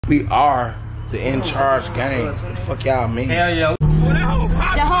We are the in charge gang. What the fuck y'all mean? Hell yeah.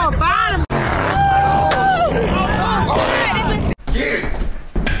 The whole bottom.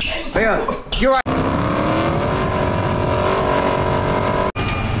 Yeah, you're right.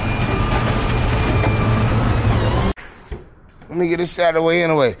 Let me get this out of the way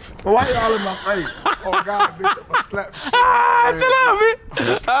anyway. But why y'all in my face? Oh God, bitch, I'm gonna slap the shit. Chill out,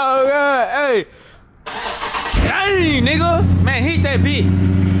 bitch. Oh God, hey. Dang, nigga. Man, hit that bitch.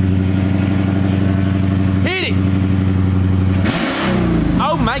 Hit it.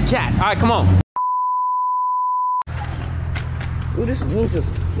 Oh my God. All right, come on. Ooh, this is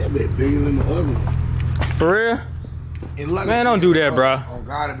interesting. That bit bigger than the other one. For real? Like man, don't do that, bro. Oh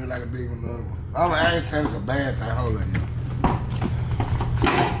God, it be like a bigger than the other one. I ain't saying it's a bad thing. Hold on.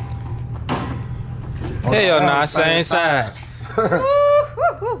 Hell nah, same size. We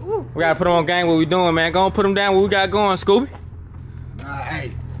gotta put them on gang what we doing, man. Go on, put them down what we got going, Scooby. Nah,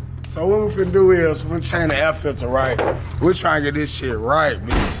 hey. So what we finna do is, we're change the air filter right. We're trying to get this shit right,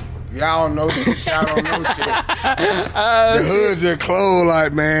 bitch. Y'all don't know shit, y'all don't know shit. The hood just closed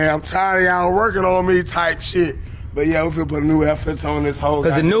like, man, I'm tired of y'all working on me type shit. But yeah, we finna put a new air filter on this whole.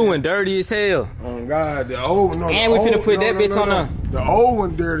 Cause the new one dirty as hell. Oh God, the old no. And we finna put that bitch on there. The old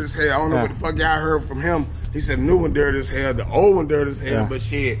one dirty as hell. I don't know what the fuck y'all heard from him. He said the new one dirty as hell, the old one dirty as hell. But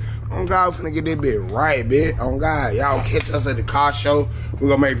shit, on God, we finna get that bit right, bitch. On God, y'all catch us at the car show. We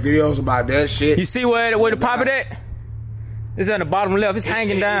gonna make videos about that shit. You see where the pop it at? It's at the bottom left. It's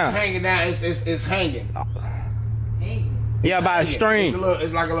hanging down. It's hanging down. It's hanging. Yeah, by a string.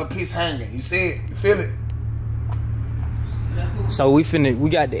 It's like a little piece hanging. You see it? You feel it? So we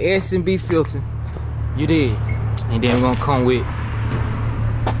got the S&B filter. You did. And then we're gonna come with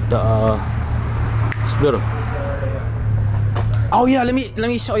the splitter. Oh yeah, let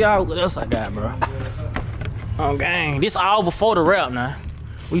me show y'all what else I got, bro. Oh gang, this all before the rap now.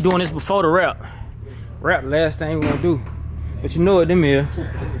 We doing this before the rap. Rap the last thing we gonna do. But you know what them is.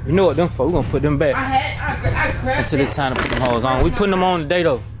 You know what them for. We gonna put them back. Until it's time to put them hoes on. We putting them on today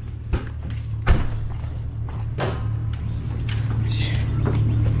though.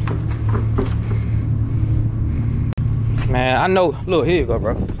 Man, I know. Look, here you go,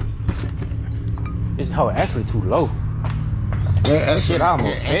 bro. This hoe actually too low. Yeah, shit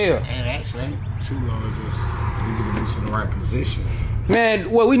almost fell. And actually ain't too low. It's just you get the bitch in the right position. Man,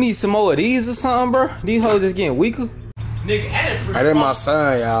 well, we need some more of these or something, bro. These hoes just getting weaker. Nigga, that's my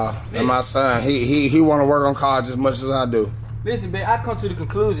son, y'all. That's my son. He want to work on cars as much as I do. Listen, man, I come to the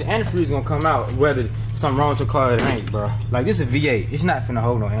conclusion antifreeze gonna come out whether something wrong with your car or it ain't, bro. Like this is a V8. It's not finna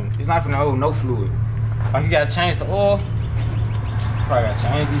hold no antifreeze. It's not finna hold no fluid. Like you gotta change the oil. Probably gotta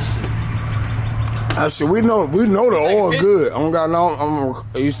change this shit. Shit, we know the oil good. I don't got no.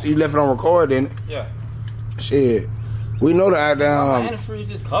 You left it on record, didn't it? Yeah. Shit, we know the antifreeze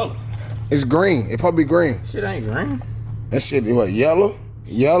is color. It's green. It probably green. Shit ain't green. That shit what, yellow?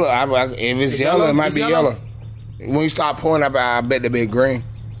 Yellow. If it's yellow, it might be yellow. When you start pouring, I bet they be green.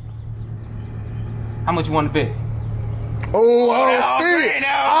 How much you want to bet? Oh, I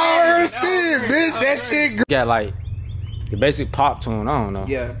already see it, bitch. That shit. Got like the basic pop tune. I don't know.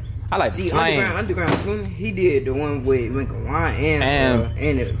 Yeah. I like the flame. Underground tune. He did the one with Lincoln Wine and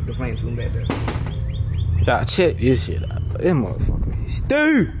the flame tune back there. Gotta check this shit out. This motherfucker, he's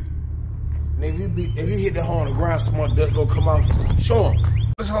stupid. If you hit the hole on the ground, someone does go come out. Show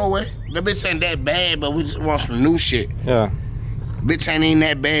him. This whole way. The bitch ain't that bad, but we just want some new shit. Yeah. Bitch ain't even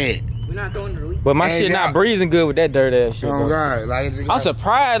that bad. We're not throwing the leak. But my shit not breathing good with that dirt ass shit. Oh God, like I'm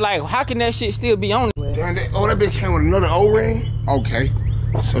surprised. Like, how can that shit still be on? Damn, that bitch came with another O-ring. Okay.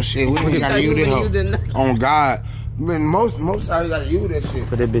 So shit, we ain't gotta use that. On God, man, most times you gotta use that shit.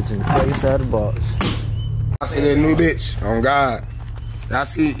 Put that bitch in the other side of the box. I see that new bitch. On God, y'all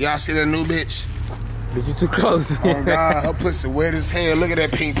see that new bitch? Bitch, you too close. On God, her pussy wet as hell. Look at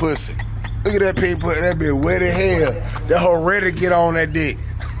that pink pussy. Look at that pink pussy. That bitch wet as hell. That hoe ready to get on that dick.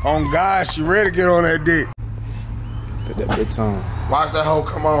 On God, she ready to get on that dick. Put that bitch on. Watch that hoe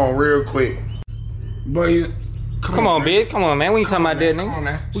come on real quick. Boy, come on, bitch. Come on, man. We ain't talking about that, nigga. Come on,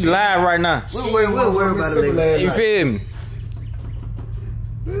 man. We live right now. We'll worry about it later. You feel me?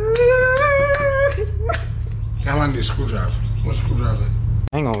 Damn, I need a screwdriver. What's a screwdriver?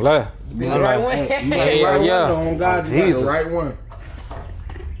 I ain't gonna lie. You got the right one? You got the right one? On God, you got the right one.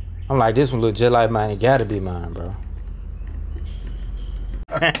 I'm like, this one look just like mine. It gotta be mine, bro.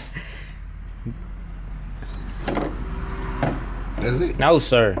 That's it? No,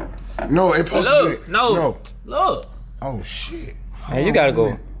 sir. No, it supposed to be. No. Look. Oh, shit. Man, you gotta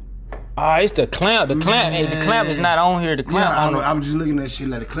go. Ah, it's the clamp. The clamp. Hey, the clamp is not on here. The clamp. Yeah, I know. I'm just looking at shit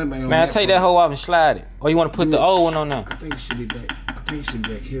like the clamp ain't on. Man, take that hoe off and slide it. Or you want to put the old one on there? I think it should be back. pink shit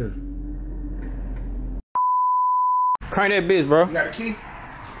back here. Crank that bitch, bro. You got a key?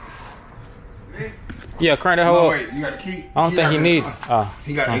 Yeah, crank that hoe up. Wait, you got a key? I don't think he needs it.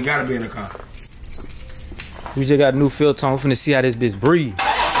 He gotta be in the car. We just got a new filter on. We finna see how this bitch breathe.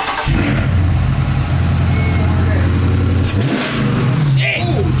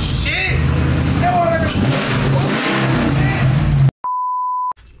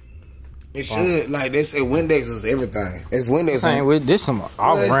 It should, like they say, Windex is everything. It's Windex. This some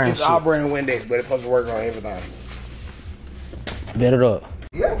all brand It's shit. all brand Windex, but it's supposed to work on everything. Bet it up.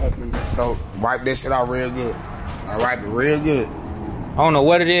 Yeah. So wipe that shit out real good. I wipe it real good. I don't know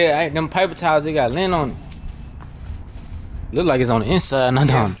what it is. Them paper towels, they got lint on it. Look like it's on the inside, not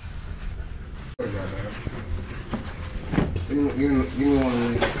on it. Give me one of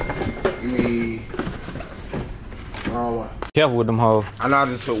these. Give me wrong one. Careful with them hoes. I know I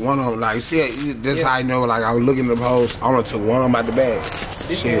just took one of them. Like, see, this how I know. Like, I was looking at them hoes. I only took one of them out the bag.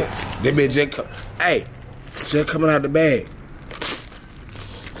 Shit, that bitch just coming out the bag.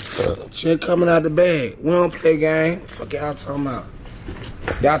 Shit coming out the bag. We don't play game. Fuck y'all talking about.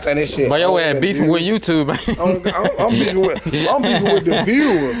 Y'all think this shit. But your ass beefing with YouTube, man. I'm beefing with the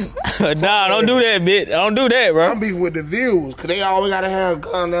viewers. Nah, don't do that, bitch. Don't do that, bro. I'm beefing with the viewers, cause they always gotta have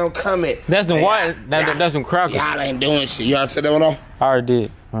them comment. That's them white. That's them crackers. Y'all ain't doing shit. Y'all tell them what I'm. I already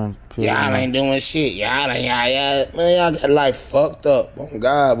did. Y'all ain't doing shit. Y'all man, y'all got life fucked up. Oh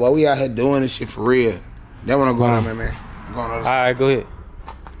God, boy, we out here doing this shit for real. That one I'm going on, man. I'm going on. All right, go ahead.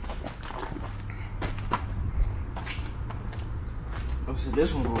 Oh, so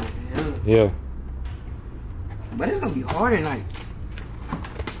this one going to Yeah. But it's gonna be hard at night.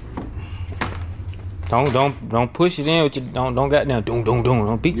 Don't push it in with your don't goddamn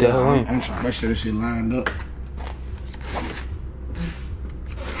don't beat that hoe in. I'm trying to make sure this shit lined up.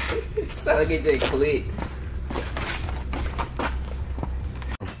 So I get that click.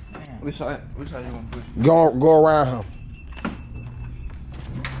 Which side you want to push? Go around him.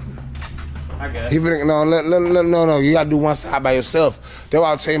 I got it. He finna, no. You gotta do one side by yourself. That's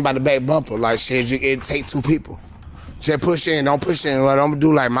why I'm telling you about the back bumper. Like shit, it take two people. Just push in. Don't push in. Well, don't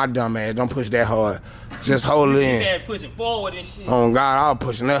do like my dumb ass. Don't push that hard. Just hold it in. You pushing forward and shit. Oh God, I was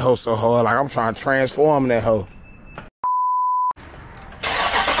pushing that hoe so hard. Like I'm trying to transform that hoe.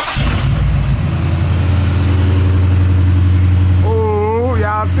 Ooh,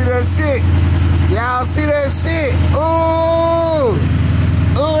 y'all see that shit? Y'all see that shit? Ooh,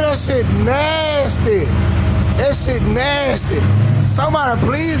 that shit nasty. That shit nasty. Somebody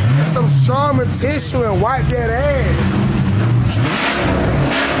please get some Charmin tissue and wipe that ass.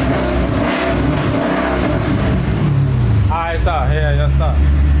 Alright, stop. Yeah, y'all stop.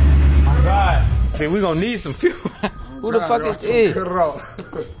 Oh God. Hey, we gonna need some fuel. Who the fuck is this?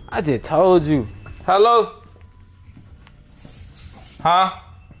 I just told you. Hello? Huh?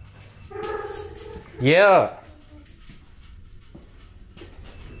 Yeah.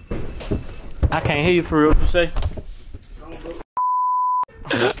 I can't hear you for real. What you say?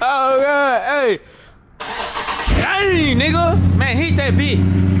 Oh God, hey. Dang, nigga. Man, hit that bitch.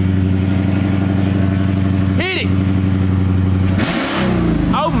 Hit it.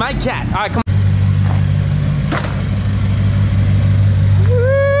 Oh my God. All right, come on.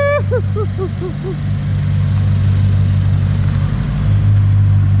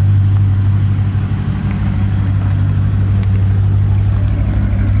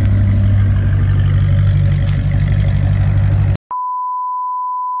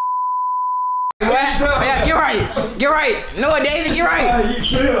 Yeah, get right. Noah, David, get right. He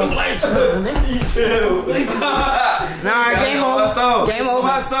chill. Nah, game over. Game over.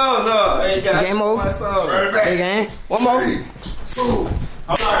 My soul, no. Game over. My soul. Hey, gang. One more. Ain't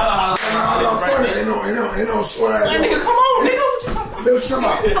no swear. Nigga, come on, nigga. What you talking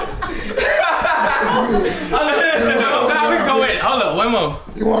about? We can go in. Hold up, one more.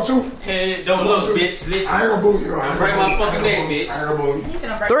 You want to? Hey, don't look, bitch. Listen. I ain't gonna boo you though. I'll break my fucking neck, bitch. I ain't gonna boo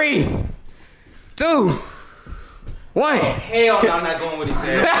you. 3, 2, 1. Hell no, I'm not going with his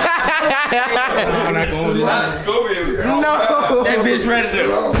ass. I'm not going with his ass. No. That bitch ready to.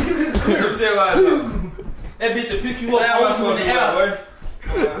 That bitch will pick you up with the air.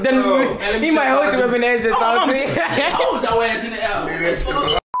 Then he might hold you up in there and just talk to you. Hold your ass in the air.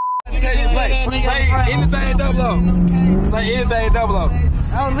 Say anything double O. Say anything double O.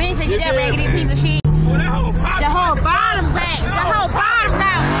 Oh, we ain't taking that raggedy piece of shit. The whole bottom back. The whole bottom down.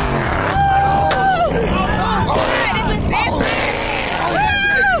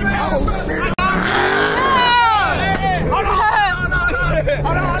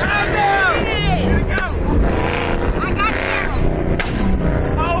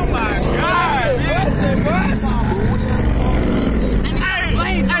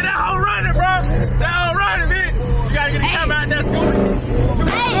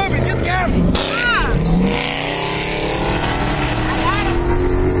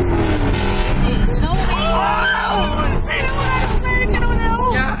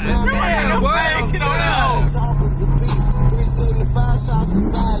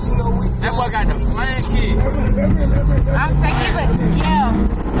 got the flame kit. I'm saying, but yeah.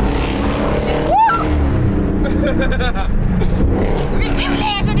 Woo! Let me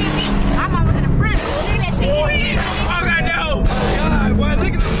laugh at this beat. I'm almost in the front. Look at that shit. I got that hoe. God, boy,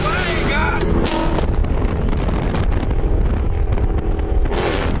 look at the flame, guys.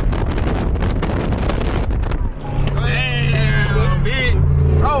 Damn, bitch.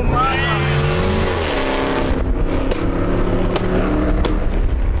 Oh, my God.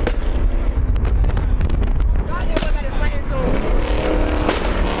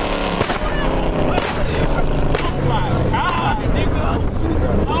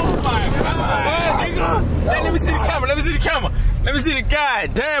 Let me see the guy.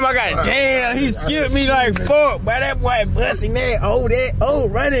 Damn, I got damn. He skipped me like fuck, but that boy busting that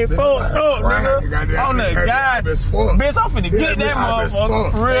running fuck up, nigga. On the guy, bitch, I'm finna get that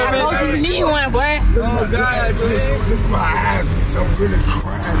motherfucker. For real, I told you you need one, boy. Oh God, Look at my eyes, bitch. I'm really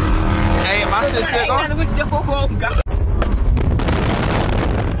crying. hey, my sister, go.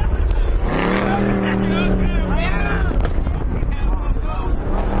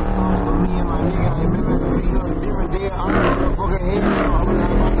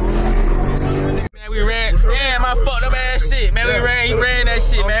 Man, we ran. Damn, I fucked up ass shit. Man, he ran that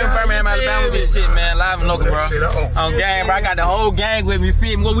shit, man. Birmingham, Alabama, this shit, man. Live and local, bro. On gang, bro. I got the whole gang with me. You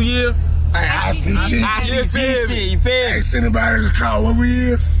feel me? What we here? Hey, ICG. ICG shit, you feel me? Hey, send anybody in the car. What we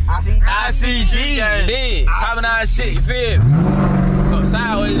is? ICG, big. Popping out shit, you feel me? Go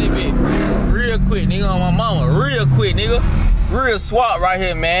sideways a little bit. Real quick, nigga, on my mama. Real quick, nigga. Real swap right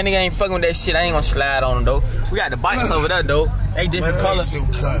here, man. Nigga ain't fucking with that shit. I ain't gonna slide on them, though. We got the bikes over there, though. They different colors. Man,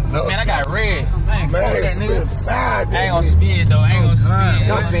 I got red. Man, fuck that, nigga. I ain't gonna spin, though. I ain't gonna spin.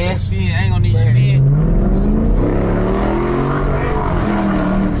 Don't spin. I ain't gonna need spin.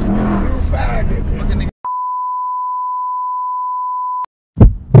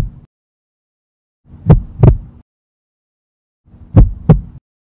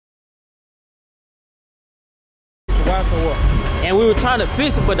 And we were trying to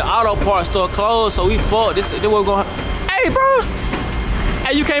fix it, but the auto parts store closed, so we fought. This was going. Hey, bro.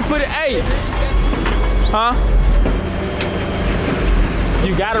 Hey, you can't put it. Hey. Huh?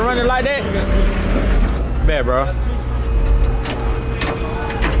 You gotta run it like that? Bad, bro.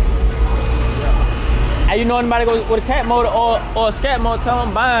 Hey, you know anybody go with a cat motor or a scat motor? Tell them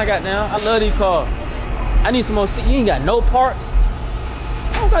I'm buying, goddamn. I love these cars. I need some more. You ain't got no parts.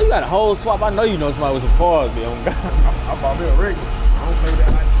 Oh God, you got a whole swap. I know you know somebody with some parts, man. Oh God. I bought me a regular. I don't play with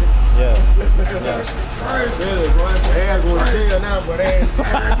that like shit. Yeah. That's crazy. Really, bro. They ain't going to jail now, but they ain't.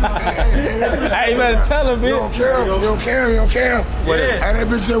 Hey, you better tell him, bitch. You don't care. You don't care. You don't care. Yeah. And that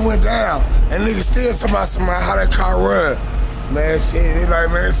bitch just went down. And niggas still talking about how that car run. Man, shit. They like,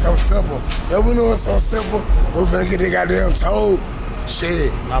 man, it's so simple. Yeah, we know it's so simple. We finna get their goddamn told.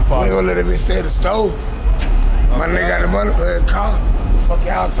 Shit. We ain't gonna let that bitch stay at the stove. My nigga got the money for that car. Fuck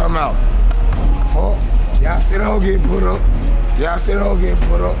y'all talking about? Fuck. Y'all see the hoe getting put up. Y'all see the hoe getting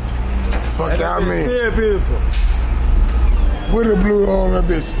put up. Fuck y'all mean. Still beautiful. With the blue on that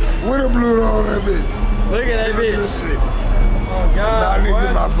bitch. With the blue on that bitch. Look at that bitch. Shit. Oh God. Now I need to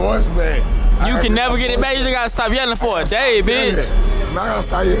get my voice back. You can never get it back. You just gotta stop yelling for a day, bitch. Now I gotta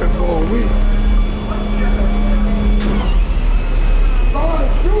stop yelling for a week.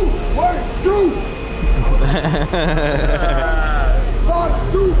 What do?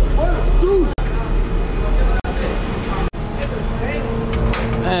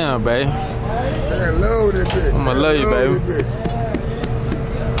 Damn, babe. Man, love that bitch. I'ma love you, baby.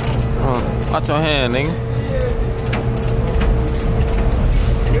 Watch your hand, nigga.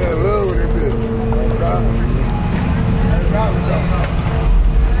 Yeah, love that bitch.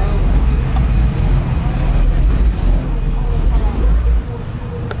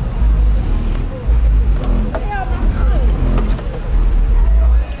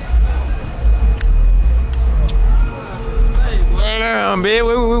 Damn, bitch.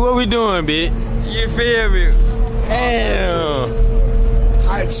 What we doing, bitch? You feel me? Damn.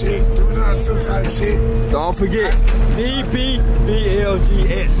 Type shit. 392 type shit. Don't forget DPVLGS.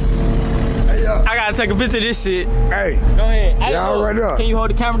 Hey, yo. I gotta take a picture of this shit. Hey. Go ahead. Hey, Y'all look, right up. Can you hold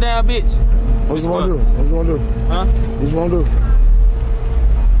the camera down, bitch? What you wanna do? What you wanna do? Huh? What you wanna do?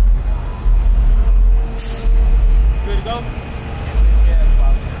 Good to go?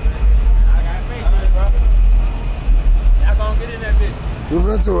 I got faith in it, bro. Y'all gonna get in that bitch. You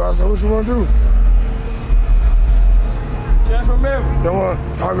finna I said, what you wanna do? Just remember. You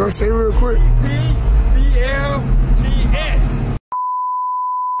wanna talk your shit real quick? DPVLGS.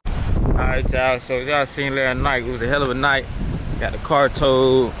 Alright, y'all. So y'all seen last night. It was a hell of a night. Got the car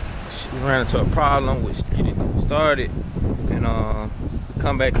towed. We ran into a problem, which get it started. And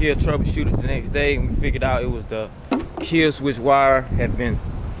Come back here, troubleshoot it the next day, and we figured out it was the kill switch wire had been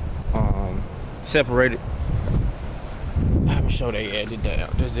separated. Let me show they added down.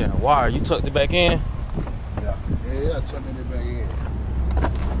 This damn wire. You tucked it back in? Yeah, I tucked it back in.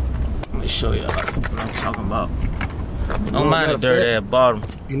 Let me show y'all what I'm talking about. Don't mind the dirt at the bottom.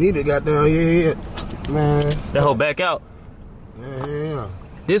 You need to got down, yeah, man. That whole back out. Yeah.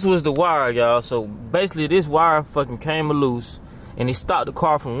 This was the wire, y'all. So basically, this wire fucking came loose, and it stopped the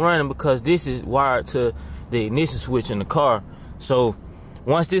car from running because this is wired to the ignition switch in the car. So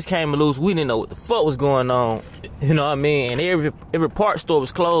once this came loose, we didn't know what the fuck was going on. You know what I mean? And every part store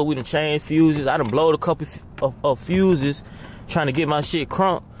was closed. We done changed fuses. I done blowed a couple of fuses trying to get my shit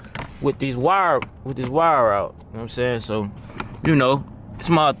crunked with this wire out. You know what I'm saying? So, you know,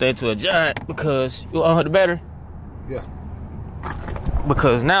 small thing to a giant because you want the battery? Yeah.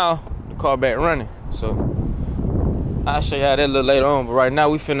 Because now the car back running. So I'll show y'all that a little later on. But right now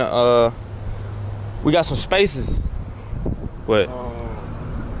we finna we got some spaces. What?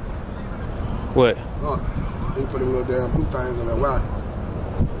 What? They put them little damn blue things on that wire.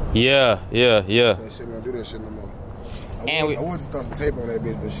 Yeah. So shit, we don't do that shit no more. I wanted to throw some tape on that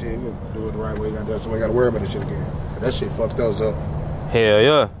bitch, but shit, we'll do it the right way. So we ain't gotta worry about this shit again. That shit fucked us up. Hell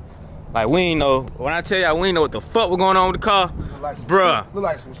yeah. Like we ain't know. When I tell y'all we ain't know what the fuck was going on with the car, bruh. Look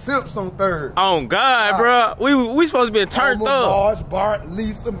like some simps on third. Oh God, bruh. We supposed to be turned up. Marge, Bart,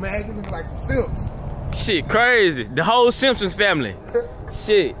 Lisa, Maggie, look like some simps. Shit, crazy. The whole Simpsons family.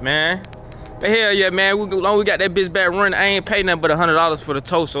 Shit, man. But hell yeah, man. We got that bitch back running. I ain't paid nothing but $100 for the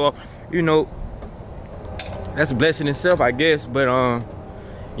tow, so you know that's a blessing in itself, I guess. But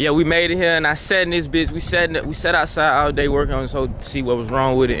yeah, we made it here, and I sat in this bitch. We sat outside all day working on it to see what was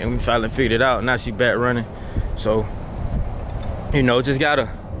wrong with it, and we finally figured it out. Now she back running, so you know, just gotta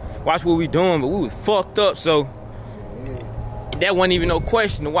watch what we doing. But we was fucked up, so that wasn't even no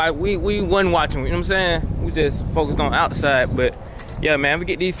question. Why we wasn't watching. You know what I'm saying? We just focused on outside. But yeah, man, we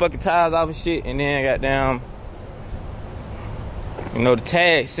get these fucking tires off and shit, and then goddamn, you know, the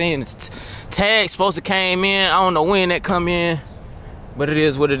tag. Seeing the tag supposed to came in. I don't know when that come in. But it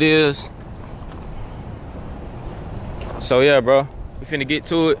is what it is. So yeah, bro, we finna get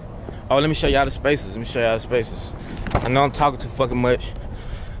to it. Oh, let me show y'all the spaces. I know I'm talking too fucking much,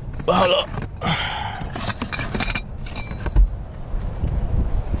 but hold up.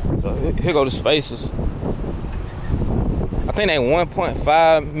 So here go the spaces. I think they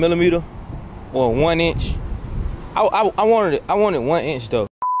 1.5 millimeter or 1 inch. I wanted 1 inch though.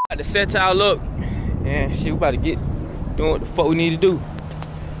 Got to set y'all up, and shit, we about to get doing what the fuck we need to do.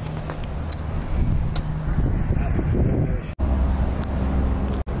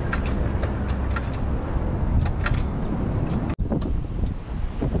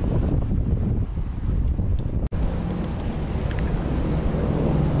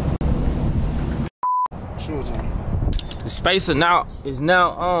 The spacer now is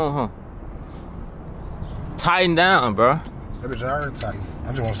now on, tighten down, bro. That bitch already tight.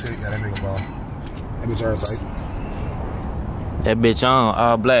 I just want to see it. Yeah, that nigga ball. That bitch already tight. That bitch on,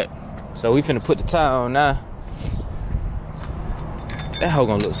 all black. So we finna put the tire on now. That hoe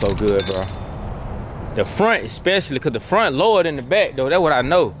gonna look so good, bro. The front especially, cause the front lower than the back though. That's what I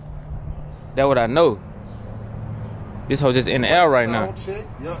know. This hoe just in the air right now. Check.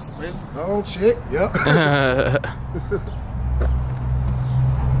 Yup, zone check. Yup.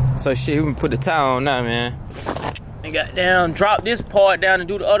 So shit, we can put the tire on now, man. And goddamn, drop this part down and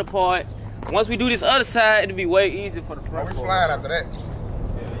do the other part. Once we do this other side, it'll be way easier for the front. We flying after that.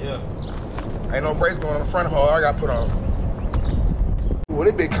 Yeah. Ain't no brakes going on the front of her. I got put on. Well,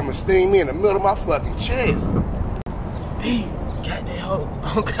 they been coming sting me in the middle of my fucking chest. Goddamn hoe.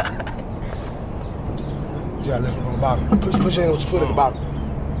 Oh God. You gotta lift it on the bottom. Push in with your foot at the bottom.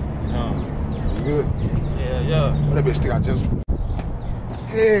 You good? Yeah. Well, that bitch stick out just.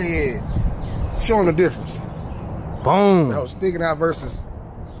 Yeah. Showing the difference. Boom. That was sticking out versus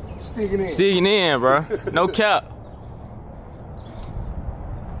sticking in. Sticking in, bro. No cap.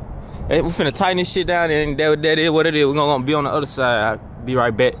 Hey, we finna tighten this shit down, and that is what it is. We're gonna be on the other side. I'll be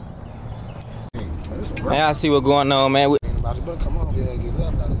right back. Man, I see what's going on, man. Come on, yeah, get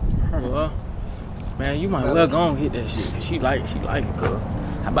left out of it. Well, man, you might well go and hit that shit. Cause she like it, girl.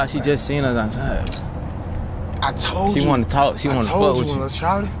 How about she just seeing us outside? I told you. She wanna talk. She wanna fuck with you. When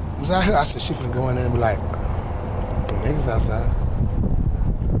Shawty was out here, I said she finna go in there and be like, the niggas outside.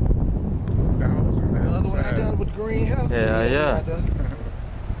 The other one out there with the green hair. Yeah.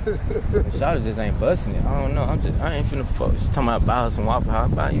 Shawty just ain't busting it. I don't know. I ain't finna fuck. She talking about buy her some Waffle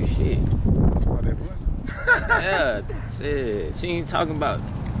House. Buy you shit. Yeah, shit. She ain't talking about.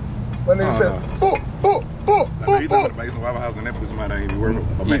 My nigga said, You thought about some Waffle House and that pussy might not even be worth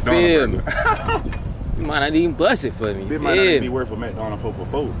a McDonald's. You might not even bust it for me. It might not even be worth a McDonald's for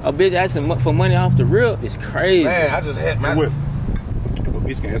 4. A bitch asking for money off the rip is crazy. Man, I just had my. If a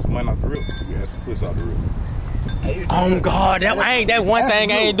bitch can ask for money off the rip, you ask for pussy off the rip. Oh God, that one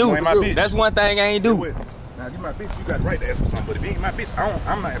thing I ain't do. That's one thing I ain't do. Now, get my bitch, you got the right to ask for something, but if you ain't my bitch,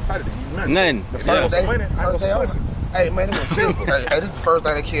 I'm not entitled to give you nothing. Nothing. The first day, money, I was pussy. Hey, man, it was simple. Hey, this is the first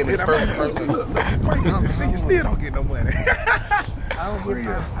thing that killed me. First thing. You still don't get no money. I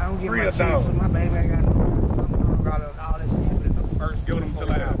don't get my checks to my baby. I got all this shit. First, give them to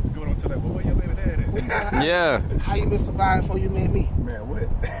like, well, where your baby dad at? Yeah. How you been surviving before you met me? Man, what?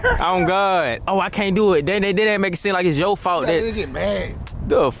 Oh God. Oh, I can't do it. They make it seem like it's your fault. Yeah, they get mad.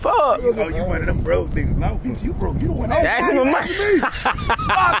 The fuck? Oh, you one of them broke niggas. No, bitch, you broke. You the one that That's for money.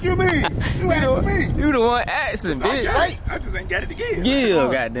 Fuck you mean? You asking me? You the one asking, bitch. I just ain't got it to give. Yeah,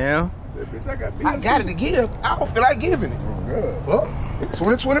 goddamn. I said, bitch, I got it to give. I don't feel like giving it. Oh, Fuck.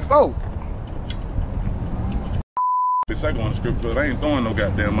 2024. Bitch, I go on the script because I ain't throwing no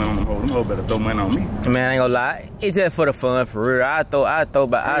goddamn money on them hoes. Them hoes better throw money on me. Man, I ain't gonna lie. It's just for the fun, for real. I throw. I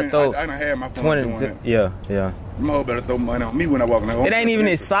done had my fun 20. doing that. Yeah. Them hoes better throw money on me when I walk in the home. It ain't even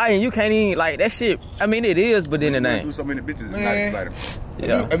exciting. You can't even like that shit. I mean, it is, but then it ain't. Do so many bitches, it's not exciting.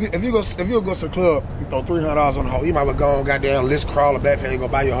 Yeah. If you go to the club, you throw $300 on the hoe. You might well go on goddamn list crawl or backpack and go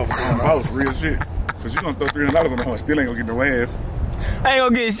buy your hoe for $300. House, real shit. Cause you gonna throw $300 on the hoe, still ain't gonna get no ass. I ain't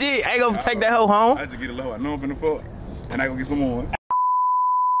gonna get shit. I ain't gonna take that hoe home. I just get a low. I know I'm finna fuck, and I gonna get some more.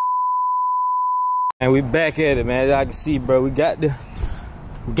 And we back at it, man. As I can see, bro, we got the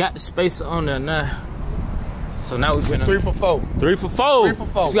spacer on there now. So now we finna 3 for 4. 3 for 4. 3 for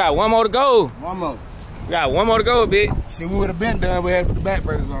 4. We got one more to go. One more. We got one more to go, bitch. See, we would have been done. We had to put the back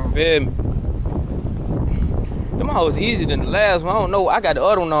brakes on. Feel me? Them hoes easier than the last one. I don't know. I got the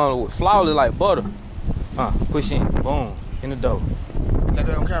other one on with flawless like butter. Push in, boom, in the door. Got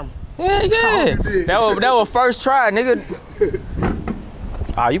that on camera? Yeah. That was first try, nigga.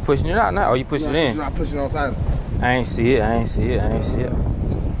 Oh, you pushing it out now? Or you pushing it in? You're not pushing on title. I ain't see it. It's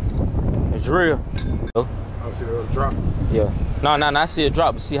real. I see the drop. Yeah. No, I see it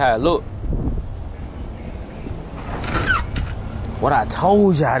drop, but see how it look. What I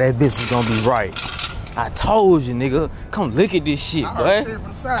told y'all, that bitch was gonna be right. I told you, nigga. Come look at this shit, boy.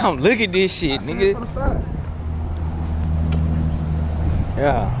 Come look at this shit, nigga.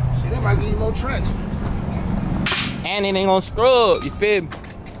 Yeah. See, that might give you more traction. And it ain't gonna scrub, you feel me?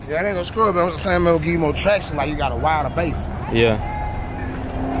 Yeah, it ain't gonna scrub, but I'm just saying it'll give you more traction, like you got a wider base. Yeah.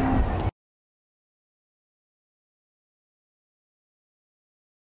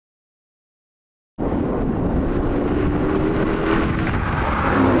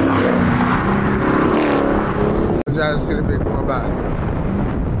 I just see the bit going by.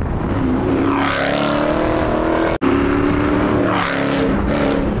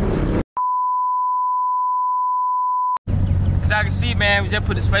 As I can see, man, we just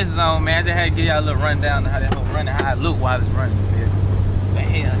put the spacers on, man. I just had to give y'all a little rundown of how that whole running, how it look while it's running. Man,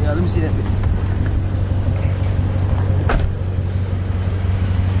 hell, let me see that bit.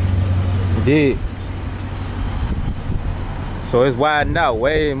 It did. So it's widened out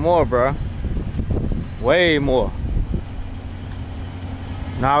way more, bro. Way more.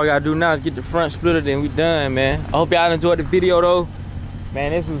 Now all we gotta do now is get the front splitter, then we done, man. I hope y'all enjoyed the video though.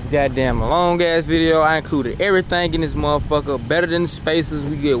 Man, this was goddamn a long ass video. I included everything in this motherfucker. Better than the spacers.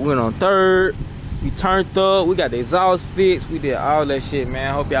 We went on third. We turned up. We got the exhaust fixed. We did all that shit,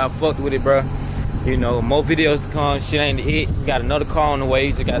 man. Hope y'all fucked with it, bro. You know, more videos to come. Shit ain't it. We got another car on the way.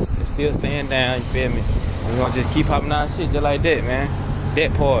 You just got to still stand down. You feel me? We're gonna just keep hopping out shit just like that, man.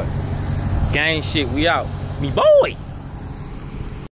 That part. Gang shit, we out. Me boy.